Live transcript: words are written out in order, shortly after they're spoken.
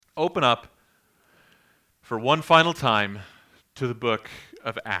open up for one final time to the book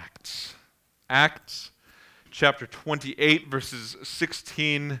of Acts. Acts chapter 28, verses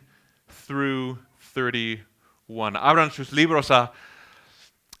 16 through 31. Abran sus libros a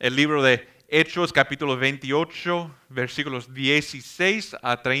el libro de Hechos, capítulo 28, versículos 16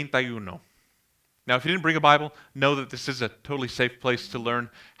 a 31. Now, if you didn't bring a Bible, know that this is a totally safe place to learn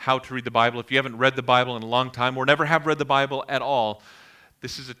how to read the Bible. If you haven't read the Bible in a long time or never have read the Bible at all,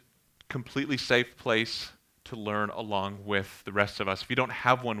 this is a completely safe place to learn along with the rest of us. If you don't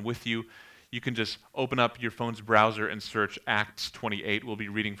have one with you, you can just open up your phone's browser and search Acts 28. We'll be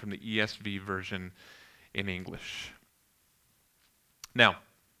reading from the ESV version in English. Now,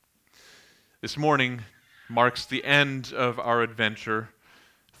 this morning marks the end of our adventure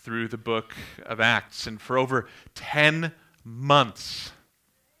through the book of Acts. And for over 10 months,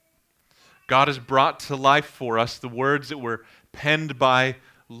 God has brought to life for us the words that were penned by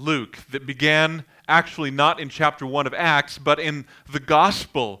Luke that began actually not in chapter 1 of Acts, but in the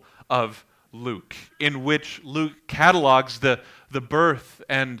Gospel of Luke, in which Luke catalogs the birth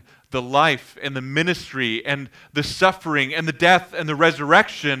and the life and the ministry and the suffering and the death and the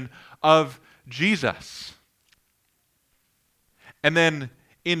resurrection of Jesus. And then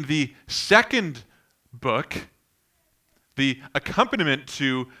in the second book, the accompaniment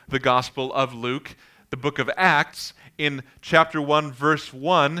to the Gospel of Luke, the book of Acts, in chapter 1, verse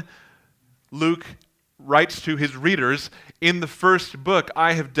 1, Luke writes to his readers, "In the first book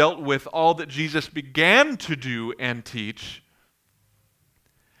I have dealt with all that Jesus began to do and teach."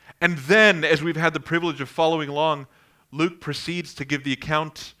 And then, as we've had the privilege of following along, Luke proceeds to give the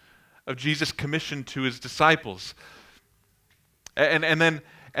account of Jesus' commission to his disciples. And then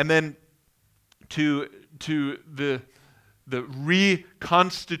to the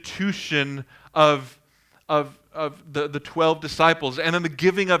reconstitution of the 12 disciples, and then the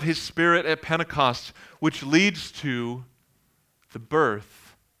giving of his Spirit at Pentecost, which leads to the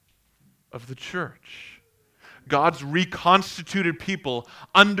birth of the church. God's reconstituted people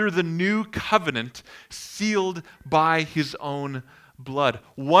under the new covenant, sealed by his own blood.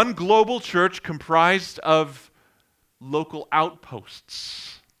 One global church comprised of local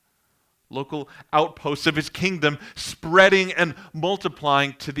outposts of his kingdom, spreading and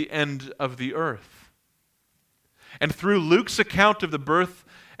multiplying to the end of the earth. And through Luke's account of the birth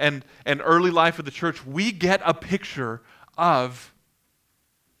and early life of the church, we get a picture of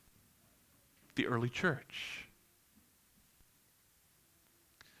the early church.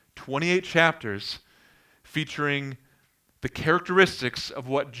 28 chapters featuring the characteristics of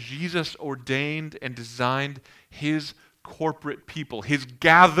what Jesus ordained and designed his corporate people, his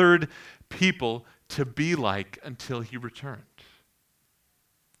gathered people, to be like until he returned.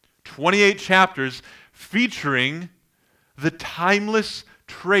 28 chapters featuring the timeless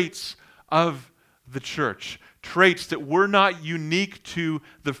traits of the church, traits that were not unique to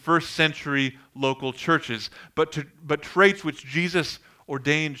the first century local churches, but traits which Jesus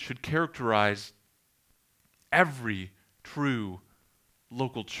ordained should characterize every true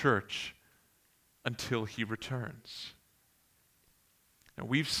local church until he returns. And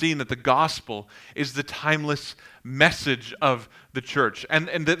we've seen that the gospel is the timeless message of the church, and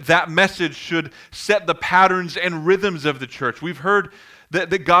that message should set the patterns and rhythms of the church. We've heard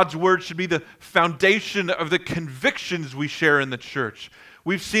that God's word should be the foundation of the convictions we share in the church.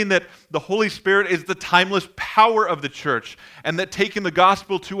 We've seen that the Holy Spirit is the timeless power of the church, and that taking the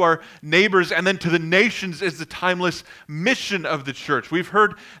gospel to our neighbors and then to the nations is the timeless mission of the church. We've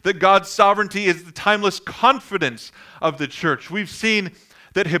heard that God's sovereignty is the timeless confidence of the church. We've seen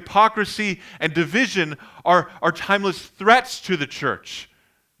that hypocrisy and division are timeless threats to the church.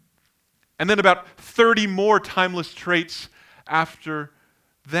 And then about 30 more timeless traits after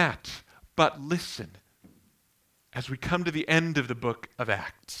that. But listen, as we come to the end of the book of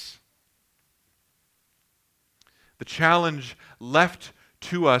Acts, the challenge left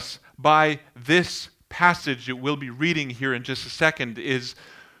to us by this passage that we'll be reading here in just a second is,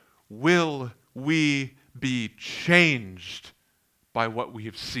 will we be changed by what we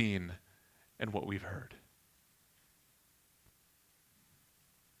have seen and what we've heard?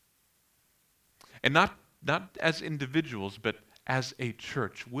 And not as individuals, but as a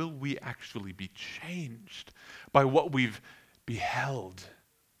church, will we actually be changed by what we've beheld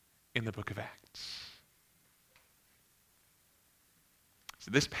in the book of Acts?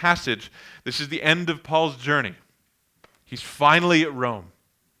 So this passage, this is the end of Paul's journey. He's finally at Rome.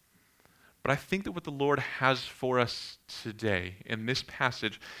 But I think that what the Lord has for us today in this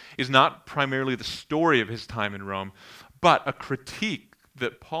passage is not primarily the story of his time in Rome, but a critique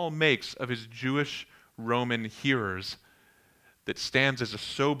that Paul makes of his Jewish Roman hearers that stands as a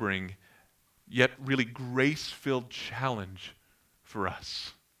sobering yet really grace-filled challenge for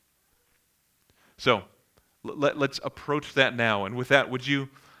us. So, let's approach that now. And with that, would you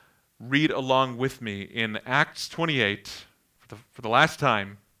read along with me in Acts 28 for the last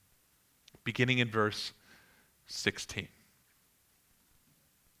time, beginning in verse 16.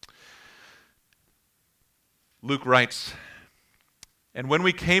 Luke writes, "And when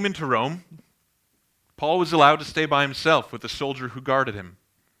we came into Rome, Paul was allowed to stay by himself with the soldier who guarded him.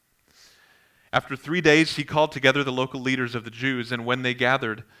 After 3 days, he called together the local leaders of the Jews, and when they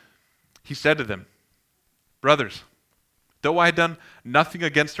gathered, he said to them, 'Brothers, though I had done nothing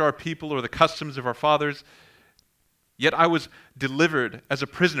against our people or the customs of our fathers, yet I was delivered as a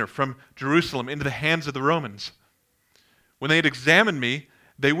prisoner from Jerusalem into the hands of the Romans. When they had examined me,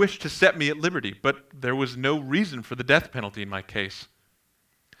 they wished to set me at liberty, but there was no reason for the death penalty in my case.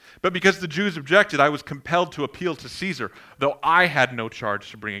 But because the Jews objected, I was compelled to appeal to Caesar, though I had no charge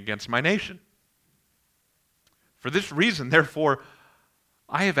to bring against my nation. For this reason, therefore,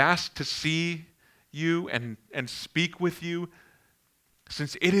 I have asked to see you and speak with you,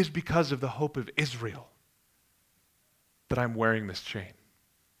 since it is because of the hope of Israel that I'm wearing this chain.'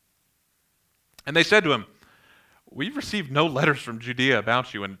 And they said to him, 'We've received no letters from Judea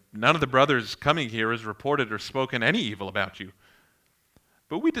about you, and none of the brothers coming here has reported or spoken any evil about you.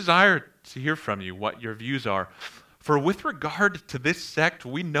 But we desire to hear from you what your views are. For with regard to this sect,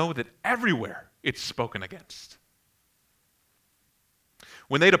 we know that everywhere it's spoken against.'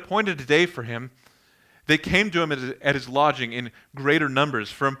 When they'd appointed a day for him, they came to him at his lodging in greater numbers.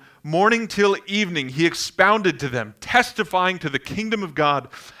 From morning till evening, he expounded to them, testifying to the kingdom of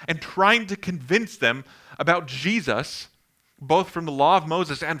God and trying to convince them about Jesus, both from the law of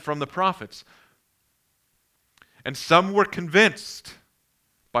Moses and from the prophets. And some were convinced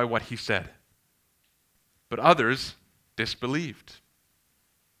by what he said, but others disbelieved.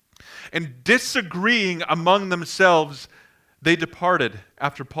 And disagreeing among themselves, they departed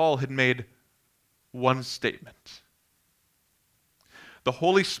after Paul had made one statement. 'The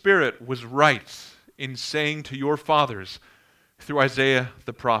Holy Spirit was right in saying to your fathers through Isaiah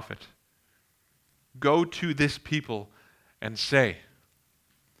the prophet, "Go to this people and say,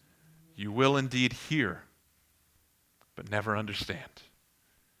 you will indeed hear, but never understand.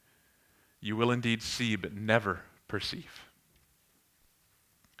 You will indeed see, but never perceive.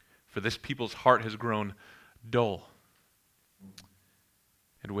 For this people's heart has grown dull,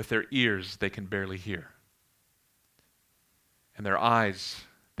 and with their ears they can barely hear, and their eyes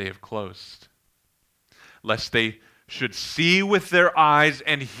they have closed, lest they should see with their eyes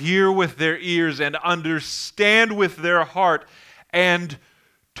and hear with their ears and understand with their heart and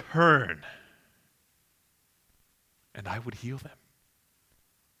turn, and I would heal them.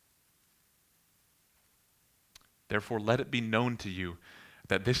 Therefore, let it be known to you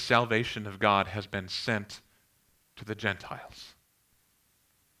that this salvation of God has been sent to the Gentiles.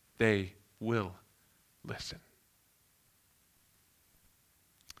 They will listen."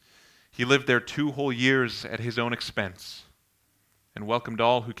 He lived there 2 whole years at his own expense and welcomed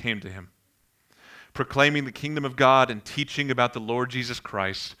all who came to him, proclaiming the kingdom of God and teaching about the Lord Jesus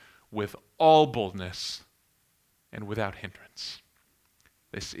Christ with all boldness and without hindrance.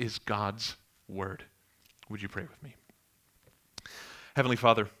 This is God's word. Would you pray with me? Heavenly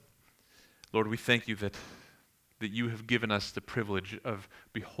Father, Lord, we thank you that you have given us the privilege of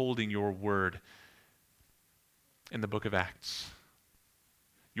beholding your word in the book of Acts.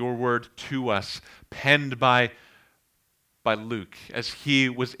 Your word to us, penned by Luke, as he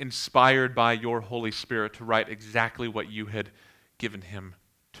was inspired by your Holy Spirit to write exactly what you had given him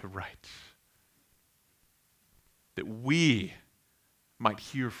to write. That we might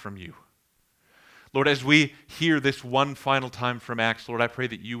hear from you. Lord, as we hear this one final time from Acts, Lord, I pray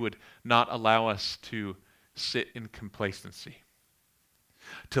that you would not allow us to sit in complacency,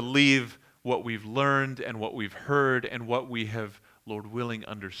 to leave what we've learned and what we've heard and what we have, Lord willing,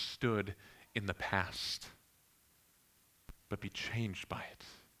 understood in the past, but be changed by it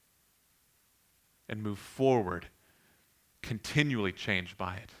and move forward, continually changed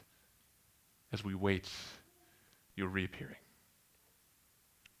by it as we wait your reappearing.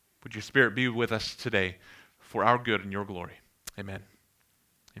 Would your Spirit be with us today for our good and your glory? Amen.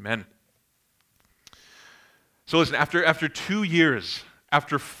 Amen. So listen, after 2 years,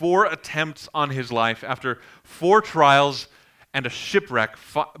 after 4 attempts on his life, after 4 trials and a shipwreck,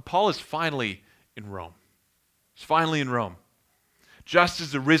 Paul is finally in Rome. He's finally in Rome, just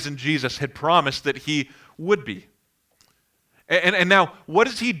as the risen Jesus had promised that he would be. And now, what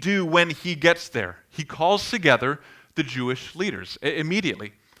does he do when he gets there? He calls together the Jewish leaders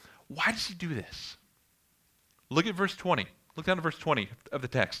immediately. Why does he do this? Look at verse 20. Look down to verse 20 of the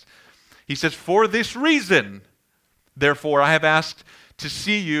text. He says, "For this reason, therefore, I have asked to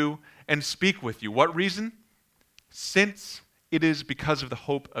see you and speak with you." What reason? Since it is because of the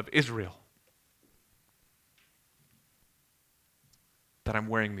hope of Israel that I'm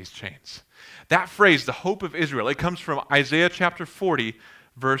wearing these chains. That phrase, the hope of Israel, it comes from Isaiah chapter 40,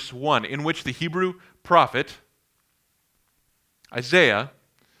 verse 1, in which the Hebrew prophet, Isaiah,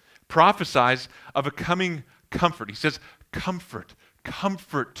 prophesies of a coming comfort. He says, comfort,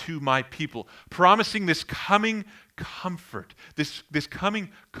 comfort to my people, promising this coming comfort, this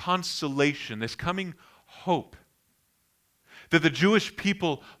coming consolation, this coming hope that the Jewish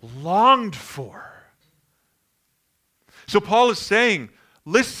people longed for. So Paul is saying,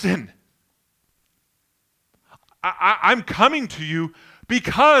 listen, I'm coming to you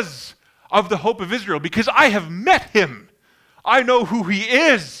because of the hope of Israel, because I have met him. I know who he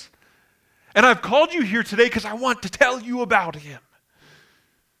is. And I've called you here today because I want to tell you about him.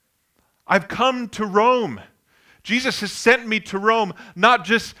 I've come to Rome. Jesus has sent me to Rome not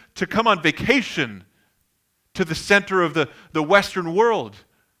just to come on vacation to the center of the Western world,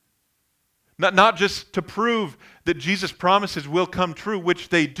 not just to prove that Jesus' promises will come true, which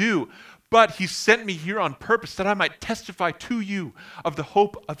they do, but he sent me here on purpose that I might testify to you of the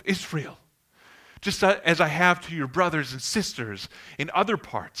hope of Israel, just as I have to your brothers and sisters in other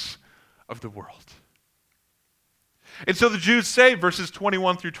parts of the world. And so the Jews say, verses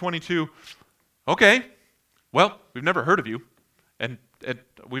 21 through 22, okay, well, we've never heard of you, and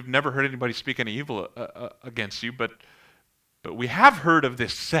we've never heard anybody speak any evil against you, but we have heard of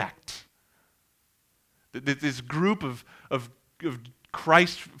this sect, this group of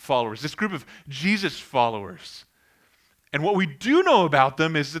Christ followers, this group of Jesus followers. And what we do know about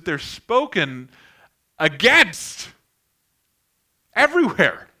them is that they're spoken against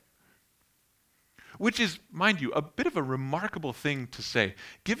everywhere. Which is, mind you, a bit of a remarkable thing to say,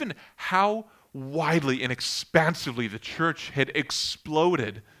 given how widely and expansively the church had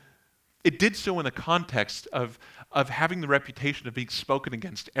exploded. It did so in the context of having the reputation of being spoken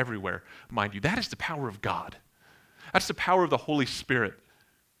against everywhere, mind you. That is the power of God. That's the power of the Holy Spirit.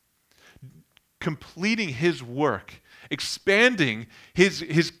 Completing his work, expanding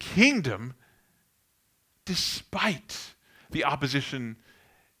his kingdom despite the opposition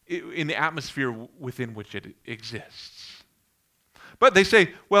in the atmosphere within which it exists. But they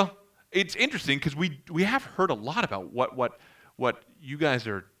say, well, it's interesting because we have heard a lot about what you guys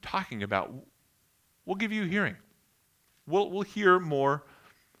are talking about. We'll give you a hearing. We'll hear more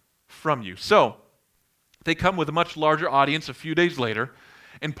from you. So they come with a much larger audience a few days later,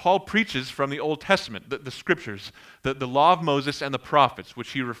 and Paul preaches from the Old Testament, the scriptures, the law of Moses and the prophets,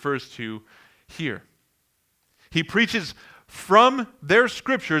 which he refers to here. He preaches from their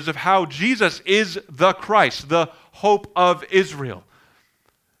scriptures of how Jesus is the Christ, the hope of Israel.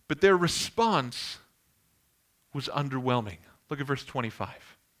 But their response was underwhelming. Look at verse 25.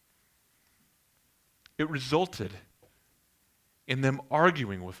 It resulted in them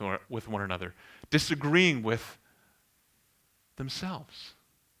arguing with one another, disagreeing with themselves.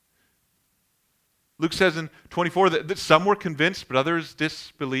 Luke says in 24 that some were convinced, but others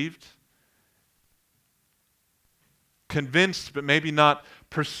disbelieved. Convinced, but maybe not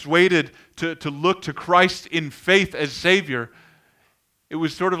persuaded to look to Christ in faith as Savior. It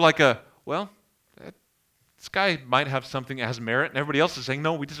was sort of like this guy might have something as merit, and everybody else is saying,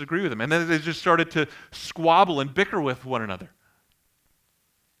 no, we disagree with him. And then they just started to squabble and bicker with one another.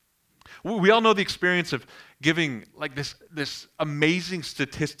 We all know the experience of giving like this amazing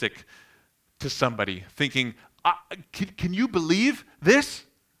statistic to somebody, thinking, can you believe this?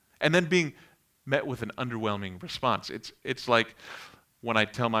 And then being met with an underwhelming response. It's like when I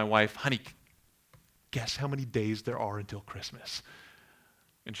tell my wife, honey, guess how many days there are until Christmas?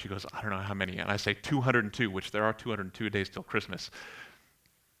 And she goes, I don't know how many. And I say 202, which there are 202 days till Christmas.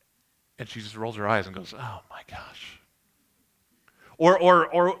 And she just rolls her eyes and goes, oh my gosh.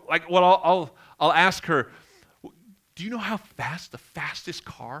 Or like, well, I'll ask her, do you know how fast the fastest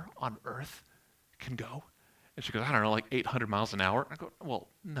car on earth can go? And she goes, I don't know, like 800 miles an hour. I go, well,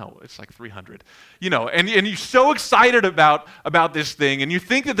 no, it's like 300. And you're so excited about this thing, and you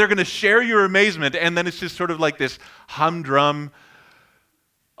think that they're going to share your amazement, and then it's just sort of like this humdrum,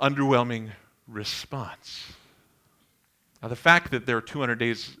 underwhelming response. Now, the fact that there are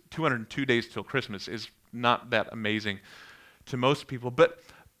 202 days till Christmas is not that amazing to most people, but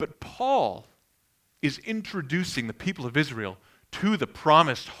Paul is introducing the people of Israel to the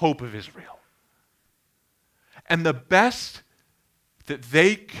promised hope of Israel. And the best that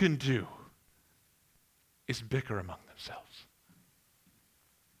they can do is bicker among themselves.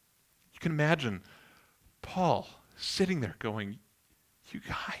 You can imagine Paul sitting there going, you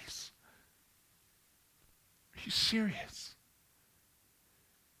guys, are you serious?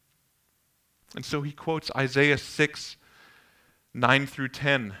 And so he quotes Isaiah 6, 9 through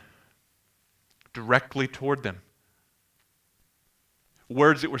 10 directly toward them.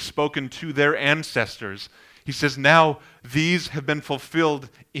 Words that were spoken to their ancestors. He says, now these have been fulfilled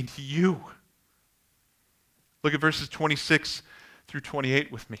in you. Look at verses 26 through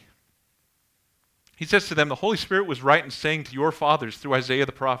 28 with me. He says to them, the Holy Spirit was right in saying to your fathers through Isaiah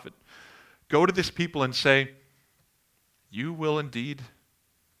the prophet, go to this people and say, you will indeed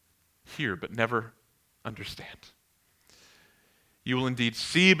hear but never understand. You will indeed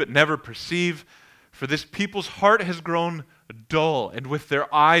see but never perceive, for this people's heart has grown dull, and with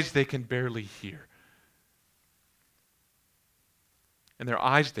their eyes they can barely hear. And their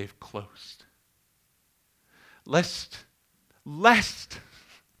eyes they've closed. Lest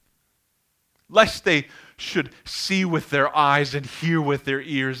they should see with their eyes and hear with their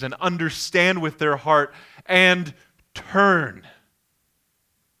ears and understand with their heart and turn.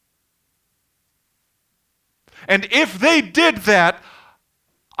 And if they did that,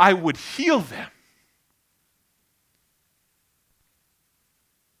 I would heal them.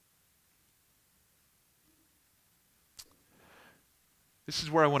 This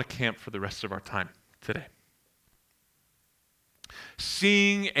is where I want to camp for the rest of our time today.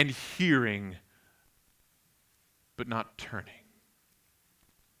 Seeing and hearing, but not turning.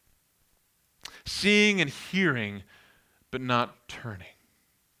 Seeing and hearing, but not turning.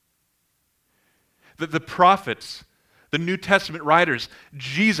 The prophets, the New Testament writers,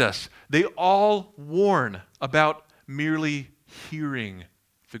 Jesus, they all warn about merely hearing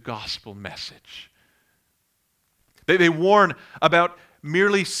the gospel message. They warn about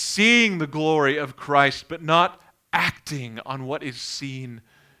merely seeing the glory of Christ, but not acting on what is seen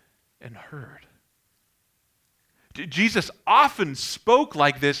and heard. Jesus often spoke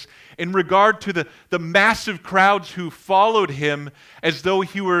like this in regard to the massive crowds who followed him as though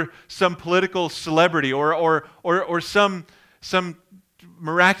he were some political celebrity or some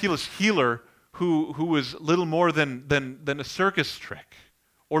miraculous healer who was little more than a circus trick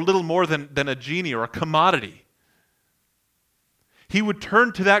or little more than a genie or a commodity. He would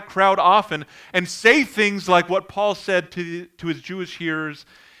turn to that crowd often and say things like what Paul said to his Jewish hearers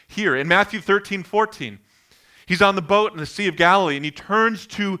here in Matthew 13:14. He's on the boat in the Sea of Galilee, and he turns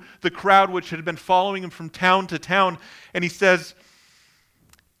to the crowd which had been following him from town to town, and he says,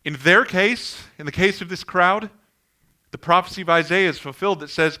 in their case, in the case of this crowd, the prophecy of Isaiah is fulfilled that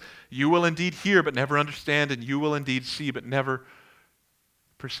says, you will indeed hear but never understand, and you will indeed see but never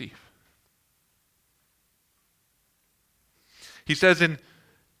perceive. He says in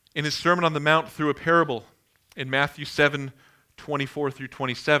his Sermon on the Mount through a parable in Matthew 7, 24 through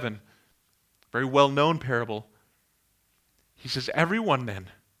 27, very well-known parable, he says, everyone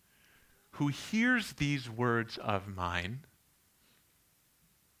then who hears these words of mine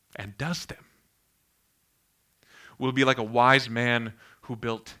and does them will be like a wise man who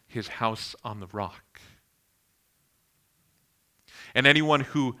built his house on the rock. And anyone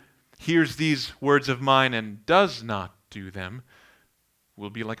who hears these words of mine and does not do them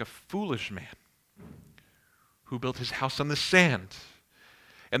will be like a foolish man who built his house on the sand.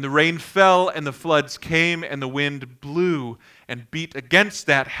 And the rain fell, and the floods came, and the wind blew and beat against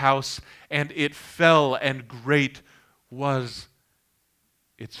that house, and it fell, and great was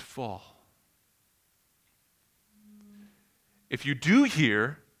its fall. If you do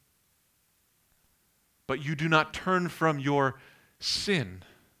hear, but you do not turn from your sin,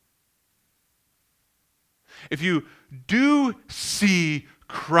 if you do see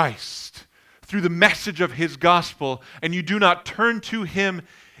Christ through the message of his gospel, and you do not turn to him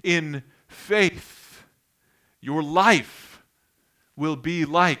in faith, your life will be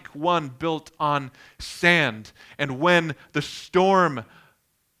like one built on sand. And when the storm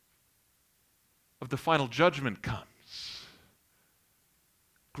of the final judgment comes,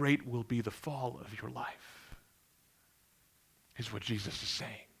 great will be the fall of your life, is what Jesus is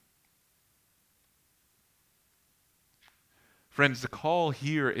saying. Friends, the call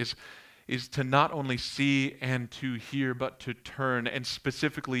here is to not only see and to hear, but to turn, and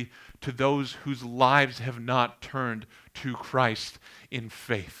specifically to those whose lives have not turned to Christ in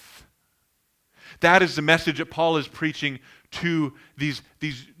faith. That is the message that Paul is preaching to these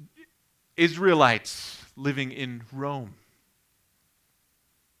Israelites living in Rome.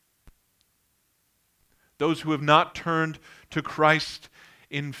 Those who have not turned to Christ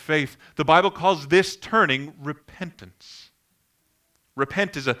in faith. The Bible calls this turning repentance.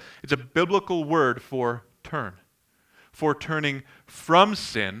 Repent is a biblical word for turn, for turning from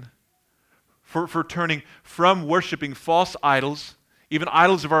sin, for turning from worshiping false idols, even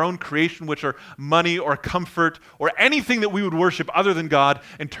idols of our own creation, which are money or comfort or anything that we would worship other than God,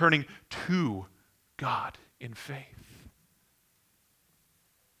 and turning to God in faith.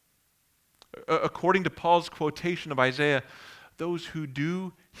 According to Paul's quotation of Isaiah, those who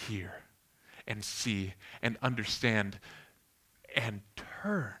do hear and see and understand and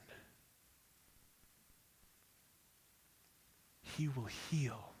turn, he will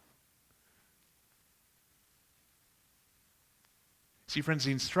heal. See, friends,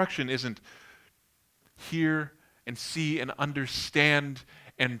 the instruction isn't hear and see and understand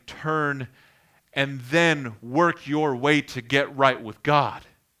and turn and then work your way to get right with God.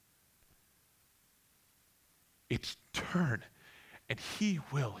 It's turn and he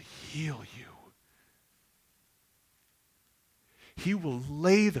will heal you. He will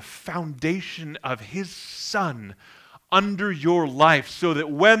lay the foundation of his Son under your life so that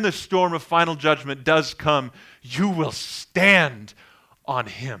when the storm of final judgment does come, you will stand on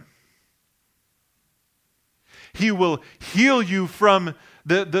him. He will heal you from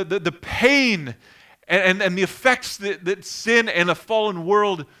the pain and the effects that sin and a fallen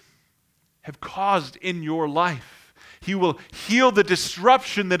world have caused in your life. He will heal the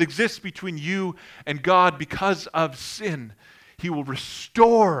disruption that exists between you and God because of sin. He will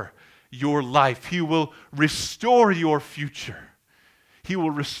restore your life. He will restore your future. He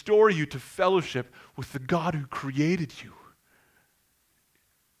will restore you to fellowship with the God who created you.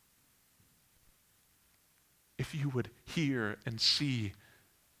 If you would hear and see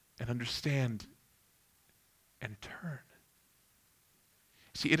and understand and turn.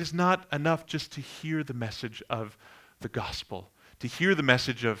 See, it is not enough just to hear the message of the gospel, to hear the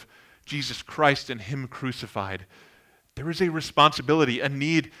message of Jesus Christ and him crucified. There is a responsibility, a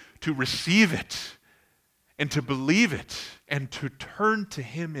need to receive it and to believe it and to turn to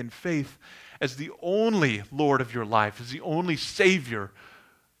him in faith as the only Lord of your life, as the only Savior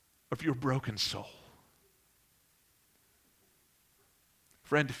of your broken soul.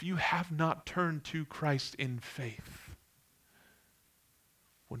 Friend, if you have not turned to Christ in faith,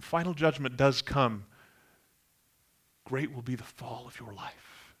 when final judgment does come, great will be the fall of your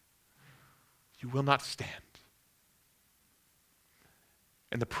life. You will not stand.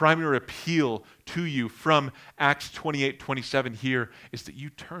 And the primary appeal to you from Acts 28:27 here is that you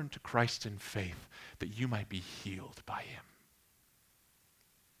turn to Christ in faith, that you might be healed by him.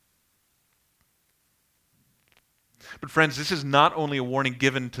 But friends, this is not only a warning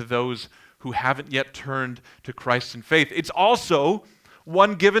given to those who haven't yet turned to Christ in faith. It's also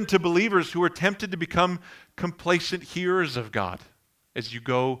one given to believers who are tempted to become complacent hearers of God as you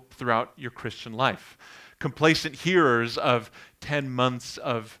go throughout your Christian life. Complacent hearers of 10 months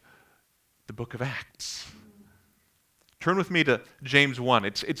of the book of Acts. Turn with me to James 1.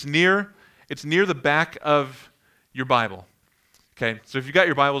 It's near the back of your Bible. Okay, so if you got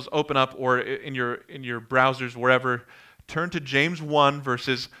your Bibles, open up, or in your browsers, wherever, turn to James 1,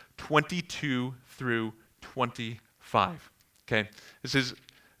 verses 22 through 25. Okay, this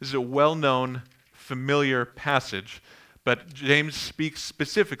is a well-known, familiar passage, but James speaks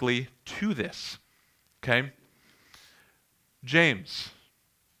specifically to this. Okay, James,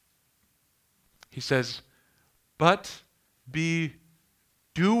 he says, but be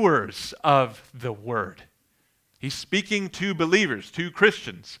doers of the word. He's speaking to believers, to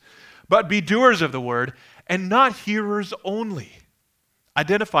Christians. But be doers of the word and not hearers only,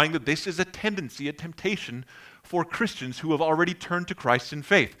 identifying that this is a tendency, a temptation for Christians who have already turned to Christ in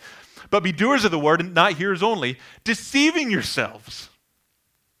faith. But be doers of the word and not hearers only, deceiving yourselves.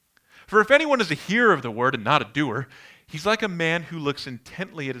 For if anyone is a hearer of the word and not a doer, he's like a man who looks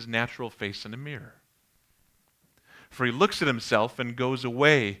intently at his natural face in a mirror. For he looks at himself and goes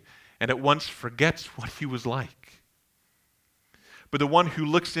away and at once forgets what he was like. But the one who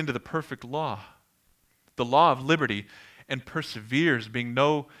looks into the perfect law, the law of liberty, and perseveres, being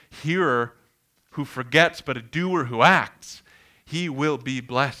no hearer who forgets, but a doer who acts, he will be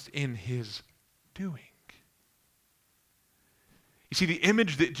blessed in his doing. You see, the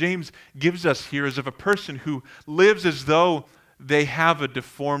image that James gives us here is of a person who lives as though they have a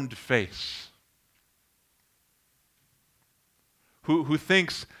deformed face, who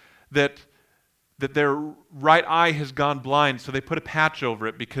thinks that their right eye has gone blind, so they put a patch over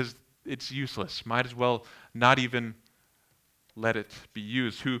it because it's useless. Might as well not even let it be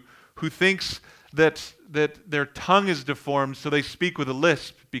used. Who thinks that their tongue is deformed, so they speak with a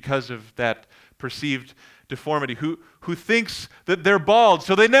lisp because of that perceived deformity. Who thinks that they're bald,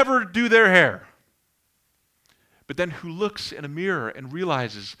 so they never do their hair. But then who looks in a mirror and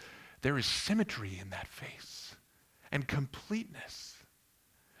realizes there is symmetry in that face and completeness.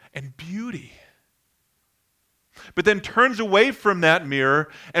 and beauty. But then turns away from that mirror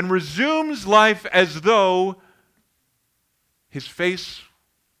and resumes life as though his face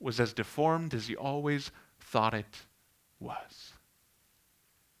was as deformed as he always thought it was.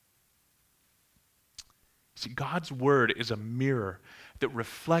 See, God's word is a mirror that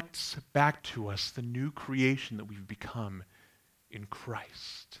reflects back to us the new creation that we've become in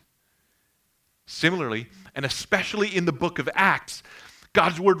Christ. Similarly, and especially in the book of Acts,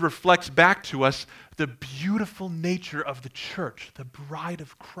 God's word reflects back to us the beautiful nature of the church, the bride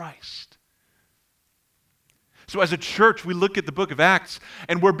of Christ. So as a church, we look at the book of Acts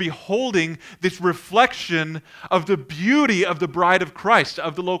and we're beholding this reflection of the beauty of the bride of Christ,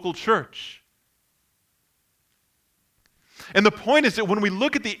 of the local church. And the point is that when we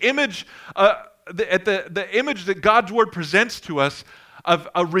look at the image, the image that God's word presents to us of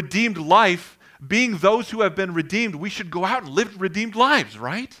a redeemed life, being those who have been redeemed, we should go out and live redeemed lives,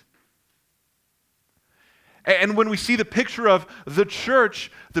 right? And when we see the picture of the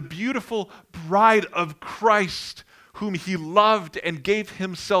church, the beautiful bride of Christ, whom he loved and gave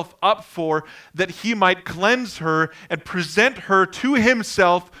himself up for, that he might cleanse her and present her to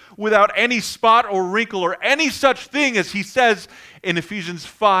himself without any spot or wrinkle or any such thing, as he says in Ephesians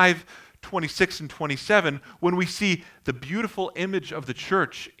 5:26 and 27, when we see the beautiful image of the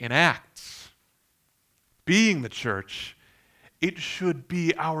church in Acts. Being the church, it should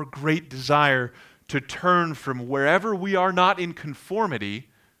be our great desire to turn from wherever we are not in conformity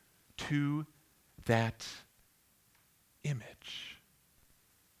to that image.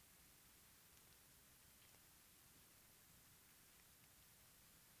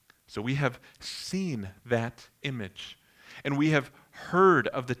 So we have seen that image, and we have heard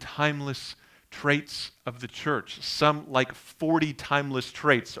of the timeless traits of the church, some like 40 timeless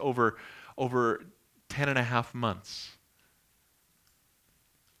traits over 10 and a half months.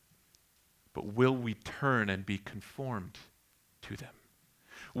 But will we turn and be conformed to them?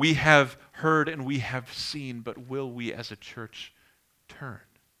 We have heard and we have seen, but will we as a church turn?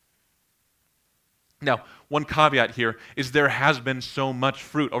 Now, one caveat here is there has been so much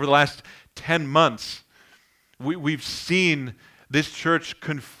fruit. Over the last 10 months, we've seen this church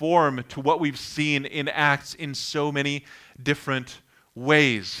conform to what we've seen in Acts in so many different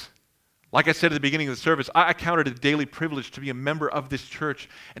ways. Like I said at the beginning of the service, I count it a daily privilege to be a member of this church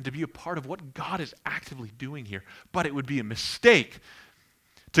and to be a part of what God is actively doing here. But it would be a mistake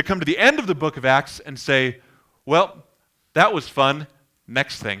to come to the end of the book of Acts and say, well, that was fun,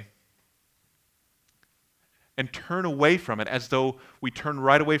 next thing. And turn away from it as though we turn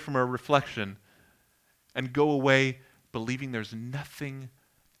right away from our reflection and go away believing there's nothing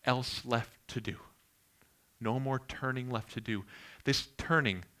else left to do. No more turning left to do. This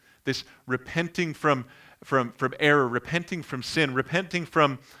turning, this repenting from error, repenting from sin, repenting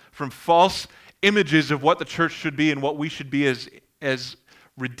from false images of what the church should be and what we should be as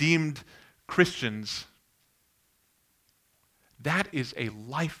redeemed Christians, that is a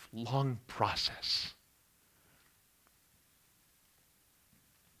lifelong process.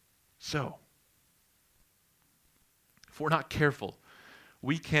 So, if we're not careful,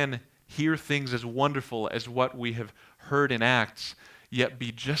 we can hear things as wonderful as what we have heard in Acts, yet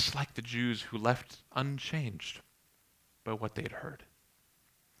be just like the Jews who left unchanged by what they had heard.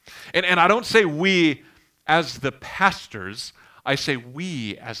 And I don't say we as the pastors, I say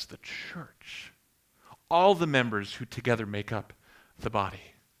we as the church. All the members who together make up the body.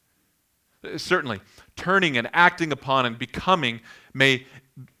 Certainly, turning and acting upon and becoming may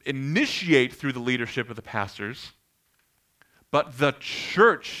initiate through the leadership of the pastors, but the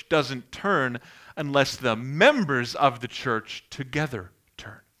church doesn't turn unless the members of the church together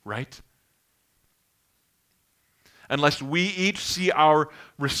turn, right? Unless we each see our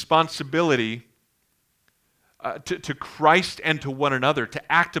responsibility to Christ and to one another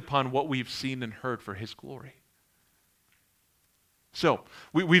to act upon what we've seen and heard for His glory. So,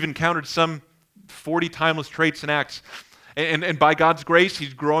 we've encountered some 40 timeless traits in Acts, and by God's grace,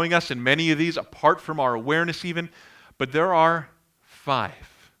 He's growing us in many of these, apart from our awareness even, but there are 5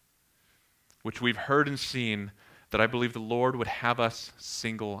 which we've heard and seen that I believe the Lord would have us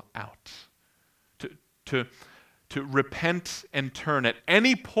single out. To repent and turn at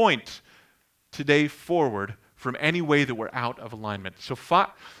any point today forward from any way that we're out of alignment. So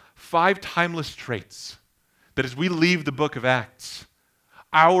 5 timeless traits that as we leave the book of Acts,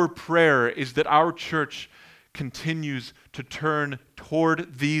 our prayer is that our church continues to turn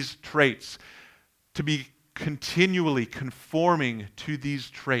toward these traits, to be continually conforming to these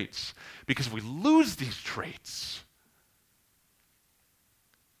traits. Because if we lose these traits,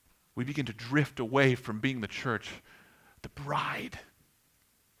 we begin to drift away from being the church, the bride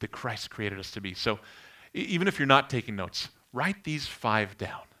that Christ created us to be. So even if you're not taking notes, write these 5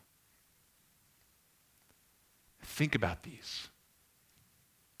 down. Think about these.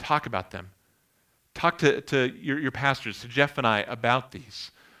 Talk about them. Talk to your pastors, to Jeff and I, about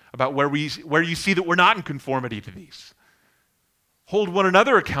these, about where you see that we're not in conformity to these. Hold one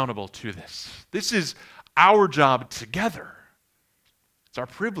another accountable to this. This is our job together. It's our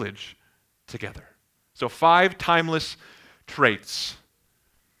privilege together. So 5 timeless traits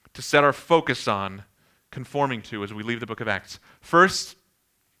to set our focus on, conforming to as we leave the book of Acts. First,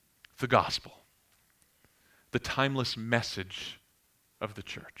 the gospel, the timeless message of the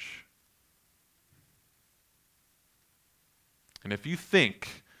church. And if you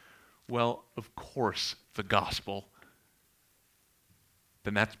think, well, of course, the gospel,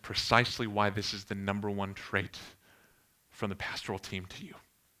 then that's precisely why this is the number 1 trait from the pastoral team to you.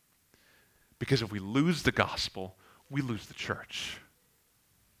 Because if we lose the gospel, we lose the church.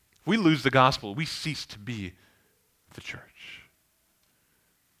 If we lose the gospel, we cease to be the church.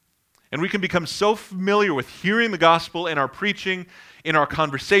 And we can become so familiar with hearing the gospel in our preaching, in our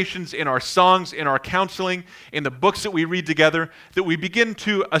conversations, in our songs, in our counseling, in the books that we read together, that we begin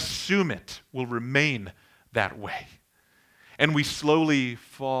to assume it will remain that way. And we slowly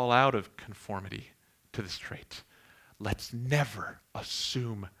fall out of conformity to this trait. Let's never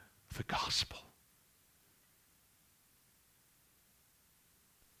assume the gospel.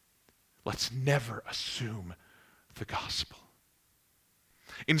 Let's never assume the gospel.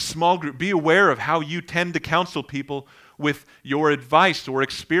 In small group, be aware of how you tend to counsel people with your advice or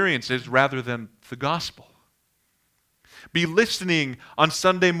experiences rather than the gospel. Be listening on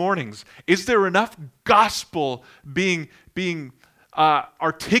Sunday mornings. Is there enough gospel being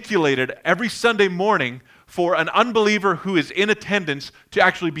articulated every Sunday morning for an unbeliever who is in attendance to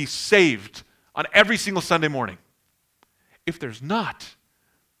actually be saved on every single Sunday morning? If there's not,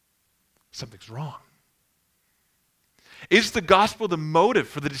 something's wrong. Is the gospel the motive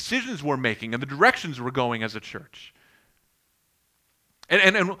for the decisions we're making and the directions we're going as a church?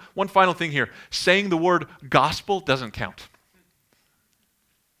 And one final thing here. Saying the word gospel doesn't count.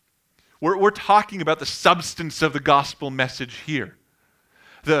 We're talking about the substance of the gospel message here.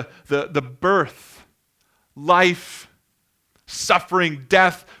 The birth, life, suffering,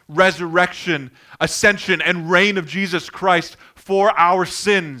 death, resurrection, ascension, and reign of Jesus Christ for our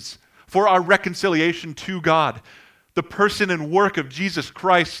sins, for our reconciliation to God. The person and work of Jesus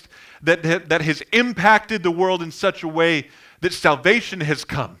Christ that has impacted the world in such a way that salvation has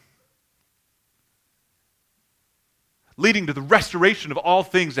come, leading to the restoration of all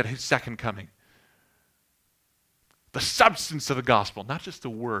things at His second coming. The substance of the gospel, not just the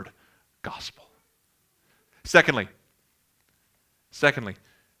word gospel. Secondly, this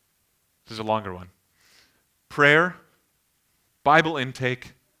is a longer one. Prayer, Bible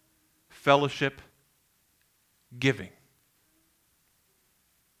intake, fellowship, giving.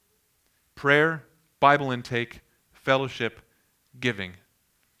 Prayer, Bible intake, fellowship, giving.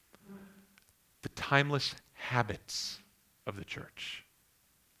 The timeless habits of the church.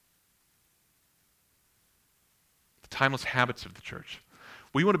 The timeless habits of the church.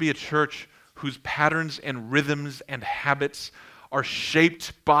 We want to be a church whose patterns and rhythms and habits are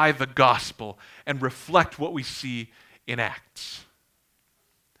shaped by the gospel and reflect what we see in Acts.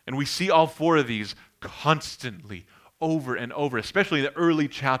 And we see all 4 of these constantly, over and over, especially in the early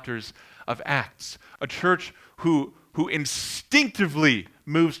chapters of Acts. A church who instinctively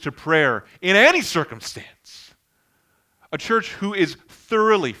moves to prayer in any circumstance. A church who is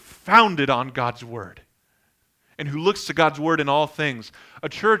thoroughly founded on God's Word and who looks to God's Word in all things. A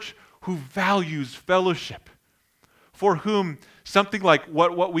church who values fellowship, for whom something like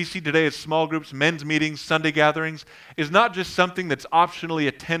what we see today as small groups, men's meetings, Sunday gatherings, is not just something that's optionally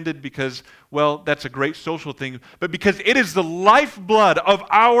attended because, well, that's a great social thing, but because it is the lifeblood of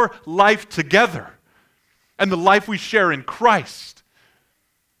our life together and the life we share in Christ.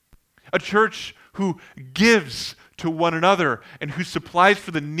 A church who gives to one another and who supplies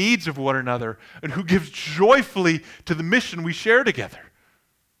for the needs of one another and who gives joyfully to the mission we share together.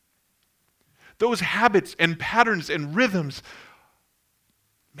 Those habits and patterns and rhythms,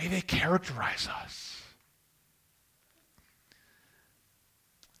 may they characterize us.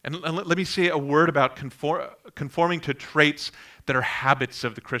 And let me say a word about conforming to traits that are habits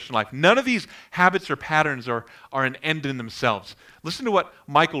of the Christian life. None of these habits or patterns are an end in themselves. Listen to what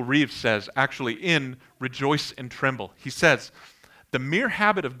Michael Reeves says actually in Rejoice and Tremble. He says, "The mere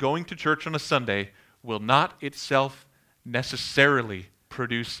habit of going to church on a Sunday will not itself necessarily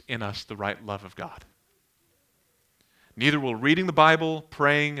produce in us the right love of God. Neither will reading the Bible,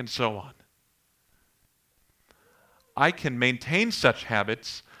 praying, and so on. I can maintain such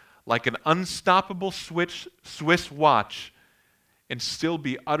habits like an unstoppable Swiss watch and still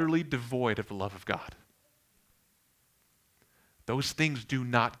be utterly devoid of the love of God. Those things do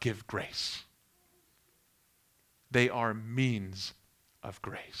not give grace. They are means of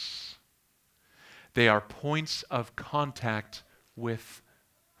grace. They are points of contact with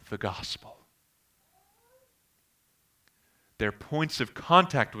the gospel. They're points of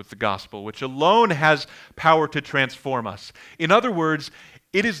contact with the gospel, which alone has power to transform us. In other words,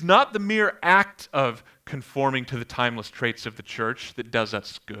 it is not the mere act of conforming to the timeless traits of the church that does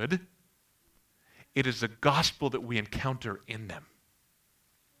us good. It is the gospel that we encounter in them.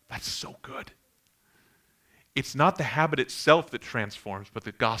 That's so good. It's not the habit itself that transforms, but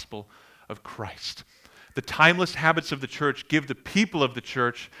the gospel of Christ. The timeless habits of the church give the people of the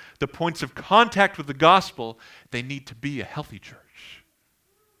church the points of contact with the gospel they need to be a healthy church.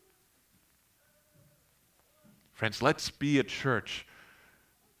 Friends, let's be a church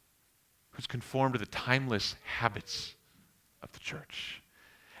who's conformed to the timeless habits of the church.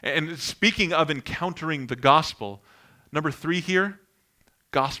 And speaking of encountering the gospel, number 3 here,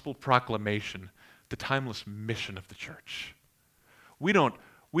 gospel proclamation, the timeless mission of the church. We don't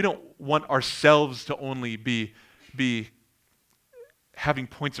want ourselves to only be having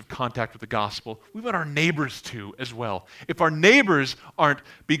points of contact with the gospel. We want our neighbors to as well. If our neighbors aren't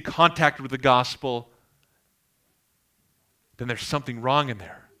being contacted with the gospel, then there's something wrong in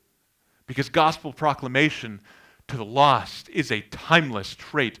there. Because gospel proclamation to the lost is a timeless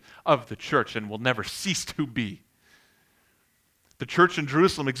trait of the church and will never cease to be. The church in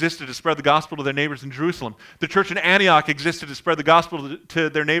Jerusalem existed to spread the gospel to their neighbors in Jerusalem. The church in Antioch existed to spread the gospel to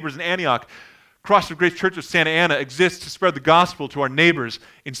their neighbors in Antioch. Cross of Grace Church of Santa Ana exists to spread the gospel to our neighbors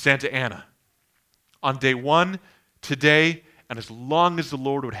in Santa Ana. On day 1, today, and as long as the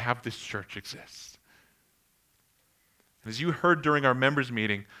Lord would have this church exist. And as you heard during our members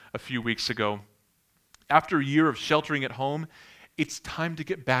meeting a few weeks ago, after a year of sheltering at home, it's time to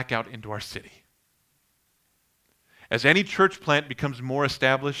get back out into our city. As any church plant becomes more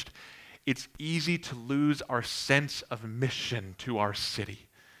established, it's easy to lose our sense of mission to our city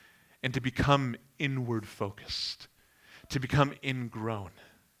and to become inward focused, to become ingrown.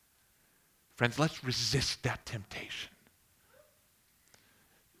 Friends, let's resist that temptation.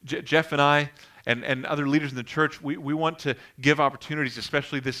 Jeff and I and other leaders in the church, we want to give opportunities,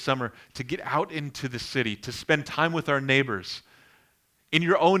 especially this summer, to get out into the city, to spend time with our neighbors in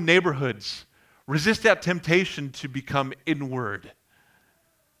your own neighborhoods. Resist that temptation to become inward.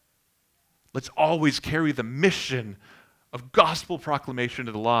 Let's always carry the mission of gospel proclamation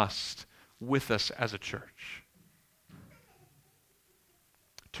to the lost with us as a church.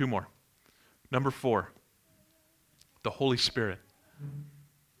 2 more. Number 4, the Holy Spirit,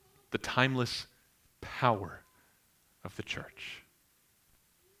 the timeless power of the church.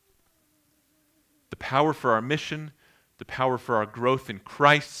 The power for our mission, the power for our growth in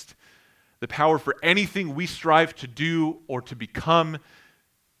Christ, the power for anything we strive to do or to become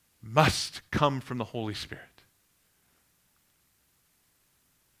must come from the Holy Spirit.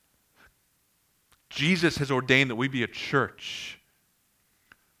 Jesus has ordained that we be a church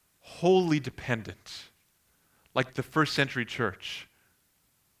wholly dependent, like the first century church,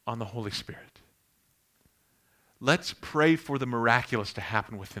 on the Holy Spirit. Let's pray for the miraculous to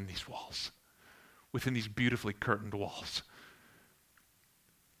happen within these walls, within these beautifully curtained walls.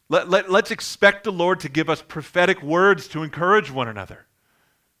 Let's expect the Lord to give us prophetic words to encourage one another.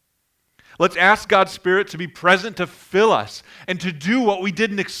 Let's ask God's Spirit to be present to fill us and to do what we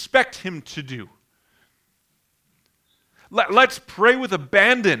didn't expect Him to do. Let's pray with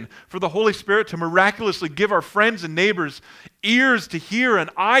abandon for the Holy Spirit to miraculously give our friends and neighbors ears to hear and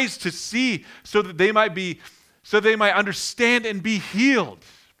eyes to see so that they might understand and be healed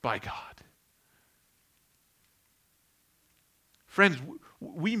by God. Friends,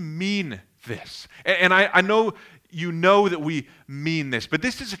 we mean this. And I know you know that we mean this, but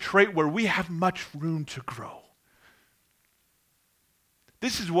this is a trait where we have much room to grow.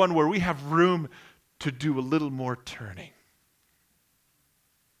 This is one where we have room to do a little more turning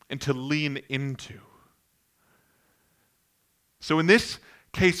and to lean into. So in this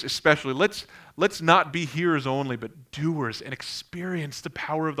case especially, let's not be hearers only, but doers and experience the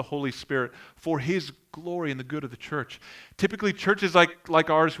power of the Holy Spirit for His glory and the good of the church. Typically, churches like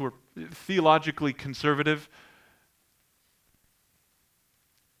ours who are theologically conservative,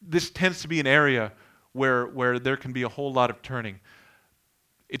 this tends to be an area where there can be a whole lot of turning.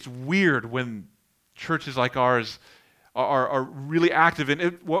 It's weird when churches like ours are really active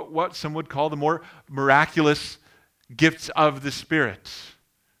in what some would call the more miraculous gifts of the Spirit.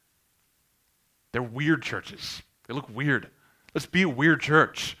 They're weird churches. They look weird. Let's be a weird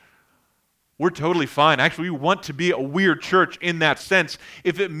church. we're totally fine. Actually, we want to be a weird church in that sense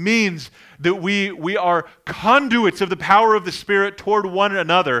if it means that we are conduits of the power of the Spirit toward one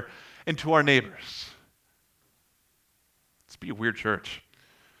another and to our neighbors. Let's be a weird church.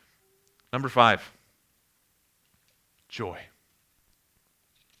 Number 5, joy.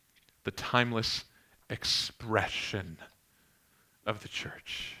 The timeless expression of the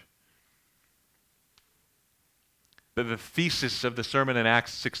church. The thesis of the sermon in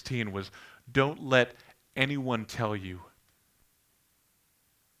Acts 16 was, don't let anyone tell you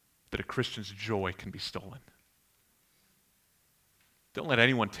that a Christian's joy can be stolen. Don't let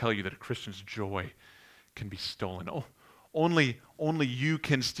anyone tell you that a Christian's joy can be stolen. Oh, only you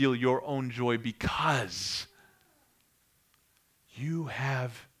can steal your own joy because you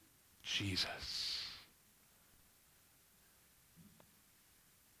have Jesus.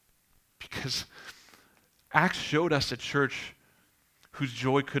 Because Acts showed us a church whose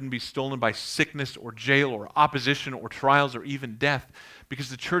joy couldn't be stolen by sickness or jail or opposition or trials or even death, because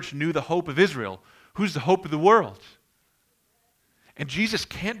the church knew the hope of Israel, who's the hope of the world. And Jesus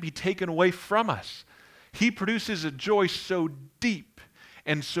can't be taken away from us. He produces a joy so deep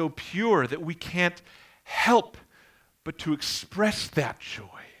and so pure that we can't help but to express that joy.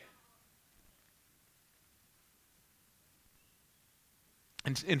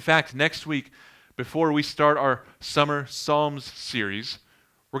 And in fact, next week, before we start our Summer Psalms series,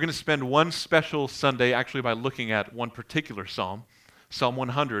 we're going to spend one special Sunday actually by looking at one particular psalm, Psalm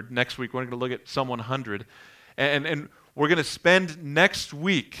 100. Next week, we're going to look at Psalm 100. And we're going to spend next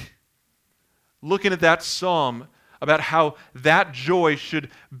week looking at that psalm about how that joy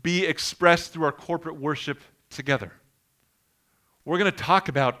should be expressed through our corporate worship together. We're going to talk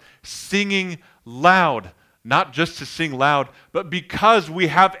about singing loud, not just to sing loud, but because we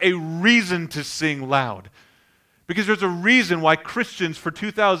have a reason to sing loud. Because there's a reason why Christians for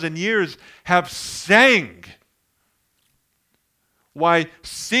 2,000 years have sang. Why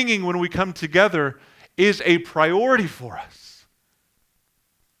singing when we come together is a priority for us.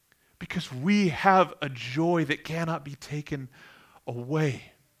 Because we have a joy that cannot be taken away.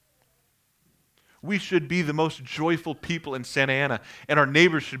 We should be the most joyful people in Santa Ana, and our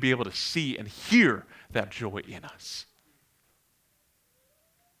neighbors should be able to see and hear that joy in us.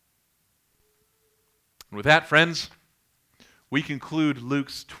 And with that, friends, we conclude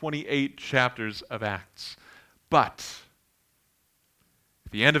Luke's 28 chapters of Acts. But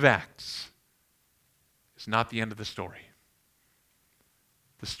the end of Acts is not the end of the story.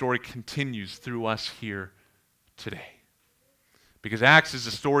 The story continues through us here today. Because Acts is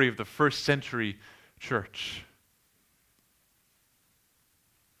the story of the first century church.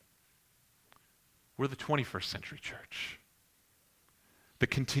 We're the 21st century church. The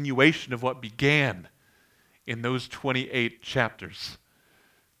continuation of what began in those 28 chapters.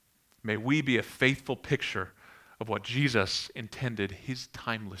 May we be a faithful picture of what Jesus intended his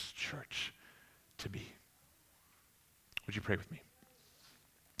timeless church to be. Would you pray with me?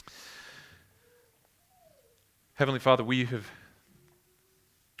 Heavenly Father, we've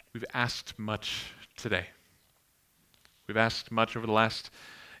asked much today. We've asked much over the last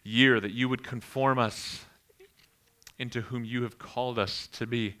year that you would conform us into whom you have called us to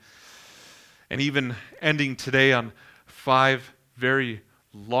be. And even ending today on 5 very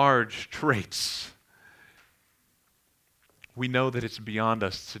large traits, we know that it's beyond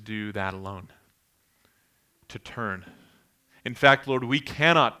us to do that alone, to turn. In fact, Lord, we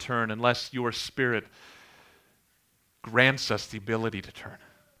cannot turn unless your Spirit grants us the ability to turn.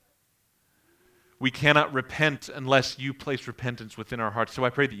 We cannot repent unless you place repentance within our hearts. So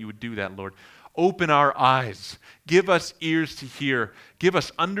I pray that you would do that, Lord. Open our eyes. Give us ears to hear. Give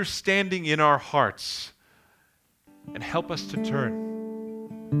us understanding in our hearts. And help us to turn.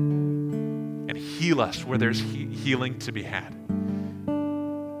 And heal us where there's healing to be had.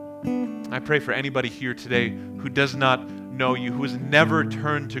 I pray for anybody here today who does not know you, who has never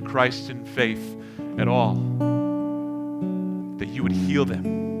turned to Christ in faith at all, that you would heal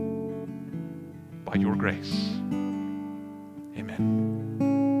them by your grace.